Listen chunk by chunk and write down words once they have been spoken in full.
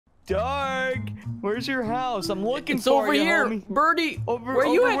Dark, where's your house? I'm looking It's for over you, here, homie. Birdie. Over, where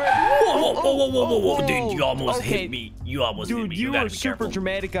you over at? Whoa. Dude, you almost hit me. You almost hit Dude, me. you gotta were be super careful.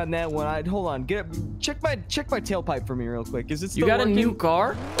 dramatic on that one. Hold on. Check my tailpipe for me real quick. Is it still You got working? a new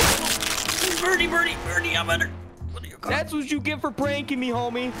car? Birdie, I'm under your car. That's what you get for pranking me,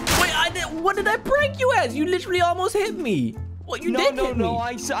 homie. Wait, what did I prank you as? You literally almost hit me. Well, you did hit me.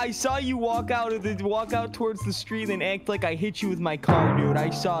 I saw you walk out towards the street and act like I hit you with my car, dude. I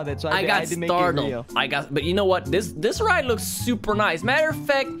saw that, so I got had to make it real. startled. But you know what? This ride looks super nice. Matter of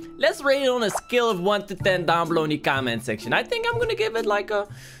fact, let's rate it on a scale of 1 to 10 down below in the comment section. I think I'm gonna give it like a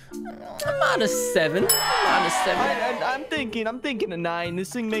I'm on a 7. I'm thinking a 9.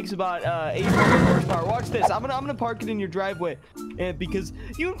 This thing makes about 800 horsepower. Watch this. I'm gonna park it in your driveway, because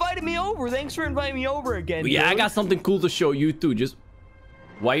you invited me over. Thanks for inviting me over again. Yeah, dude. I got something cool to show you too. Just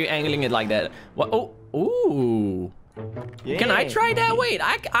why are you angling it like that? What? Oh, ooh. Yeah. Can I try that? Wait,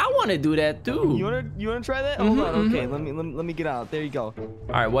 I want to do that too. You wanna try that? Hold on. Okay, let me get out. There you go.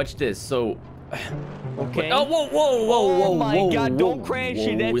 All right, watch this. So. Okay. Oh, whoa. Oh my God! Don't crash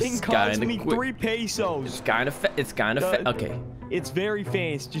it. That thing It's cost kinda me quick. 3 pesos. It's kind of fast. Okay. It's very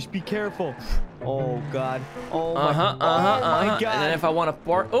fast. Just be careful. Oh God. Oh my. My God. And then if I want to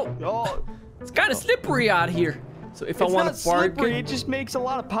park, Oh. it's kind of slippery out here. So if I It's want not to park slippery. it, It just makes a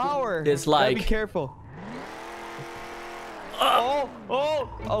lot of power. It's Gotta like- be careful.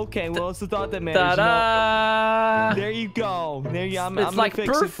 Okay. Well, it's the thought that matters. ta-da! There you go. There you. I'm It's gonna like fix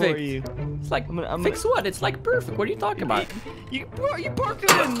it for perfect. you. It's like I'm fix what? It's like perfect. What are you talking about? You parked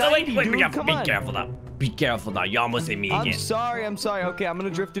it at 90, Wait, dude. Come be on. careful now. Be careful now. You almost hit me I'm again. sorry. Okay, I'm gonna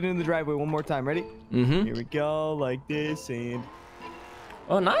drift it in the driveway one more time. Ready? Mm-hmm. Here we go, like this, and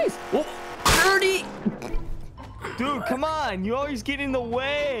Oh, nice. Oh, 30. dude, come on! You always get in the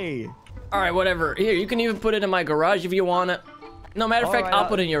way. All right, whatever. Here, you can even put it in my garage if you want it. No, matter of fact, Alright, I'll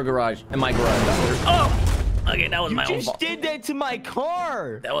put it in your garage. In my garage. Oh, Okay, that was You my own just fault. did that to my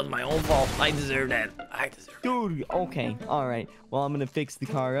car. That was my own fault. I deserve that. Dude, okay, all right. Well, I'm gonna fix the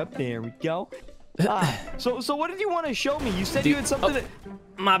car up. There we go. So what did you want to show me? You said you had something. That,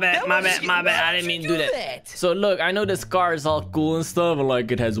 My bad. Why I didn't would mean you to do that. So look, I know this car is all cool and stuff, and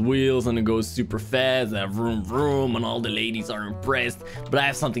like it has wheels and it goes super fast and vroom vroom, and all the ladies are impressed. But I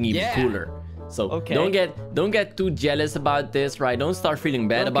have something even Yeah. cooler. So Okay. don't get too jealous about this, right? Don't start feeling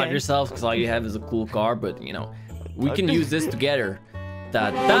bad about Okay. yourself because all you have is a cool car. But you know, we can use this together.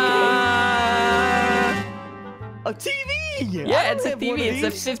 Da da. a TV. Yeah, it's a TV. It's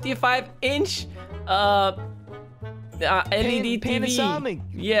a 55-inch LED TV. Panasonic.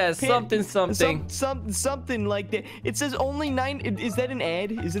 Yeah, something. Something like that. It says only 9. Is that an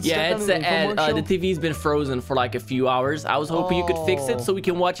ad? Is it? Yeah, stuck it's on an the ad. The infomercial? TV's been frozen for like a few hours. I was hoping you could fix it Oh. so we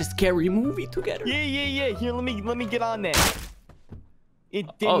can watch a scary movie together. Yeah. Here, let me get on that. It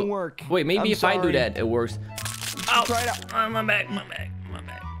didn't work. Wait, maybe I'm if I do sorry. that, it works. Oh, Try it out. my back.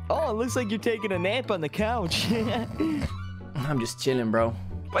 Oh, it looks like you're taking a nap on the couch. I'm just chilling, bro.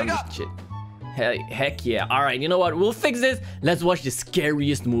 Wake I'm up. just chill. Heck yeah. All right, you know what? We'll fix this. Let's watch the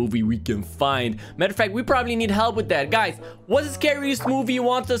scariest movie we can find. Matter of fact, we probably need help with that. Guys, what's the scariest movie you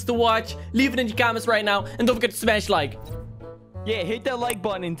want us to watch? Leave it in the comments right now. And don't forget to smash like. Yeah, hit that like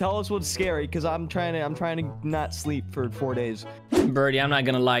button and tell us what's scary, cause I'm trying to not sleep for 4 days. Birdie, I'm not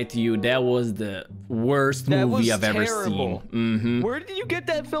gonna lie to you. That was the worst That movie was I've ever terrible. seen. Where did you get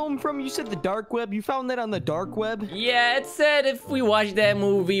that film from? You said the dark web. You found that on the dark web? Yeah, it said if we watched that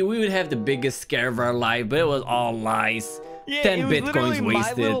movie, we would have the biggest scare of our life, but it was all lies. Yeah, 10 it was bitcoins literally My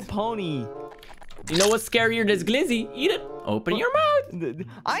wasted. Little Pony. You know what's scarier than glizzy? Eat it. Open your mouth.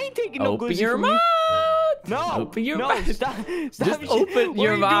 I ain't taking no Open glizzy your from mouth. you. No. Open your no, mouth. Stop. Just What open are your you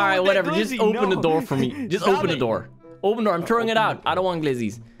doing mouth. Alright, with whatever. that Just glizzy? open No. the door for me. Just Stop open the it. door. Open the door. I'm throwing it out. I don't want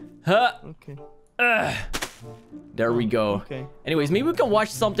glizzies. Huh. Okay. There we go. Okay. Anyways, maybe we can watch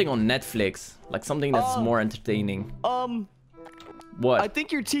something on Netflix. Like something that's more entertaining. What? I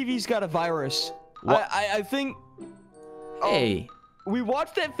think your TV's got a virus. What? I think Hey. we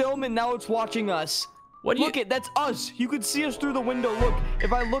watched that film and now it's watching us. What do you... Look, that's us. You could see us through the window. Look,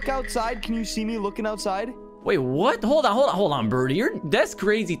 if I look outside, can you see me looking outside? Wait, what? Hold on, Birdie. That's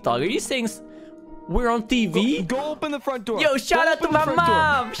crazy talk. Are you saying we're on TV? Go open the front door. Yo, shout Go out to open the my front door.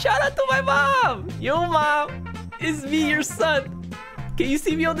 mom. Shout out to my mom. Yo, mom. It's me, your son. Can you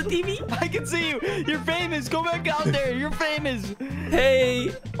see me on the TV? I can see you. You're famous. Go back out there. You're famous.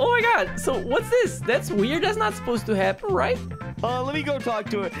 Hey. Oh my god. So what's this? That's weird. That's not supposed to happen, right? Let me go talk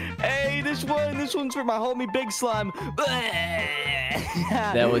to it. Hey, this one's for my homie Big Slime.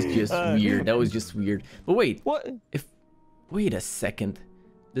 That was just weird. That was just weird. But wait. What? Wait a second.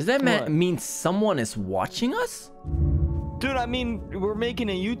 Does that What? mean someone is watching us? Dude, I mean, we're making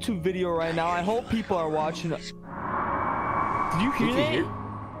a YouTube video right now. I hope people are watching it. Did you hear that?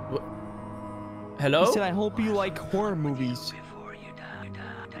 What? Hello? He said, I hope you like horror movies.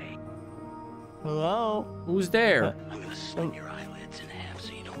 Hello? Who's there? I'm gonna split your eyelids in half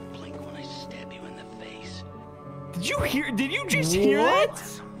so you don't blink when I stab you in the face. Did you hear? Did you just hear that?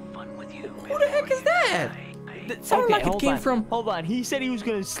 Fun with you. Who the heck is that? That sounded like it came from... Hold on. He said he was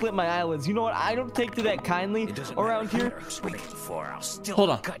gonna slit my eyelids. You know what? I don't take to that kindly around here. Hold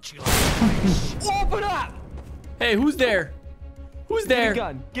on. Open up! Hey, who's there? Who's Get there? a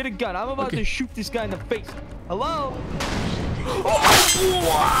gun. Get a gun. I'm about to shoot this guy in the face. Hello?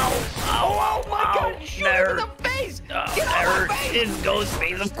 Wow! Oh my God! Shoot him in the face! Get out of my face! It's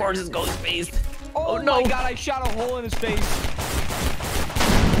Ghostface. Of course, it's Ghostface. Oh no. my God! I shot a hole in his face.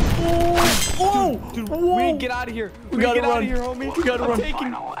 Whoa! Dude, Whoa. we need to get out of here. We gotta get out run. of here, homie. We gotta I'm run.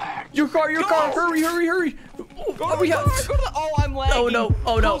 Taking... Your car! Go! Hurry! Go to the car. Go to the... Oh, I'm lagging. Oh no!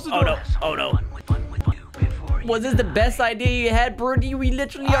 Close the door. Oh no! Was this the best idea you had, Birdie? We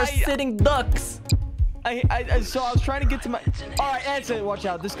literally are sitting ducks. So I was trying to get to my... All right, that's it. Watch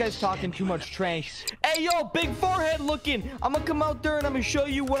out. This guy's talking too much trash. Hey, yo, big forehead looking. I'm gonna come out there and I'm gonna show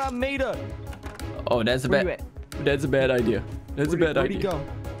you what I'm made of. Oh, that's a Where you bad... at? That's a bad idea. That's a bad Where'd idea. he go?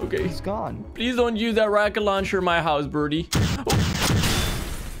 Okay. He's gone. Please don't use that rocket launcher in my house, Birdie. Oh.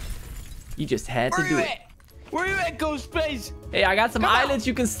 You just had to Where do you it. at? Where you at, Ghostface? Hey, I got some eyelets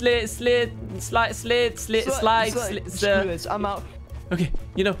you can slide. Screw this. I'm out. Okay,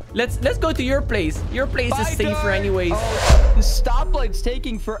 you know, let's go to your place. Your place Bye, is safer Dark. anyways. Oh, the stoplight's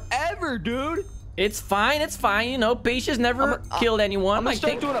taking forever, dude. It's fine. You know, Patience never killed anyone. I'm gonna I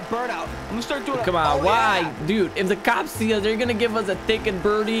start think. doing a burnout. I'm gonna start doing Come on, oh, why? yeah. Dude, if the cops see us, they're gonna give us a ticket,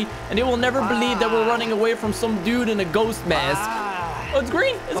 Birdie, and they will never believe that we're running away from some dude in a ghost mask. Oh, it's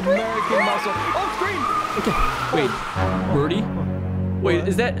green. It's green. American muscle. Oh, it's green. Okay, wait. Birdie? Wait,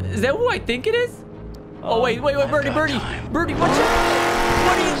 is that who I think it is? Oh, wait, Birdie. Birdie, watch out.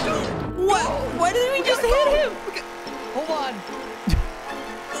 What are you doing? What? Why did we just hit him? Hold on.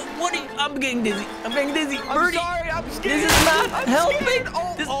 What are you? I'm getting dizzy. I'm Birdie, sorry. I'm scared. this is not I'm helping. scared.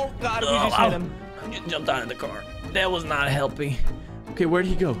 Oh, God. We just hit him. You jumped out of the car. That was not helping. Okay, where'd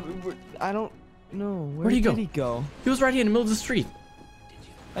he go? I don't know. Where'd he go? Did he go? He was right here in the middle of the street.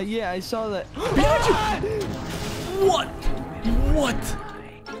 Yeah, I saw that. Behind you! What?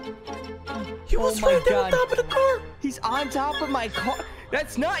 He was right there on top of the car. He's on top of my car.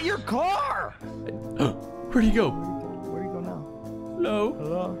 That's not your car. Where'd he go? Where do you go now? Hello?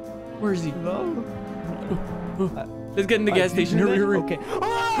 Hello? Where is he? Hello? Let's get in the gas station. Hurry. Okay.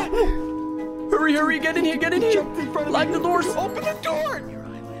 Ah! Hurry, get in here. Jumped in front of Lock me. the doors. Open the door. Your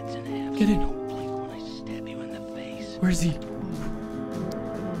eyelids in half Get so in. you don't blink when I stab you in the face. Where is he?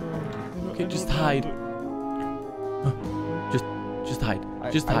 Okay, just hide. Just hide.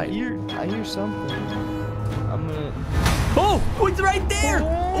 Just hide. I hear something. I'm gonna... Oh, it's right there.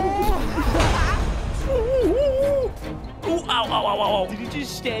 Ooh, ow. Did he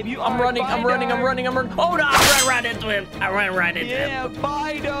just stab you? I'm running. Dark. Oh no, I ran right into him. Yeah,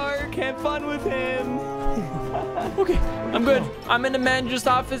 bye, Dark. Have fun with him. Okay, I'm good. I'm in the manager's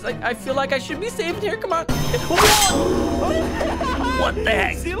office. I feel like I should be safe in here. Come on. What the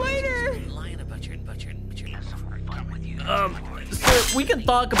heck? See you later. Lying about your fun with you. Sir, we can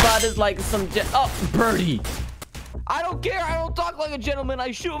talk about it like some... Oh, Birdie. I don't care. I don't talk like a gentleman.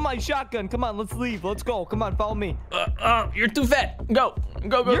 I shoot with my shotgun. Come on, let's leave. Let's go. Come on, follow me. You're too fat. Go.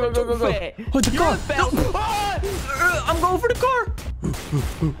 Go. You're too fat. Oh, the You're car. fat. No. Ah! I'm going for the car.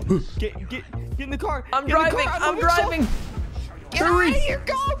 Get in the car. I'm Get in the driving. car. I'm driving. Get out of here.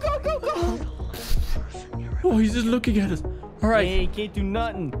 Go. Oh, he's just looking at us. All right. Hey, can't do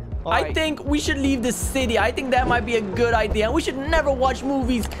nothing. All I right. think we should leave the city. I think that might be a good idea. We should never watch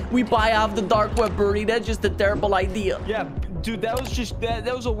movies we buy off the dark web, Birdie. That's just a terrible idea. Yeah, dude, that was just that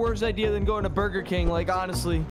was a worse idea than going to Burger King, like honestly.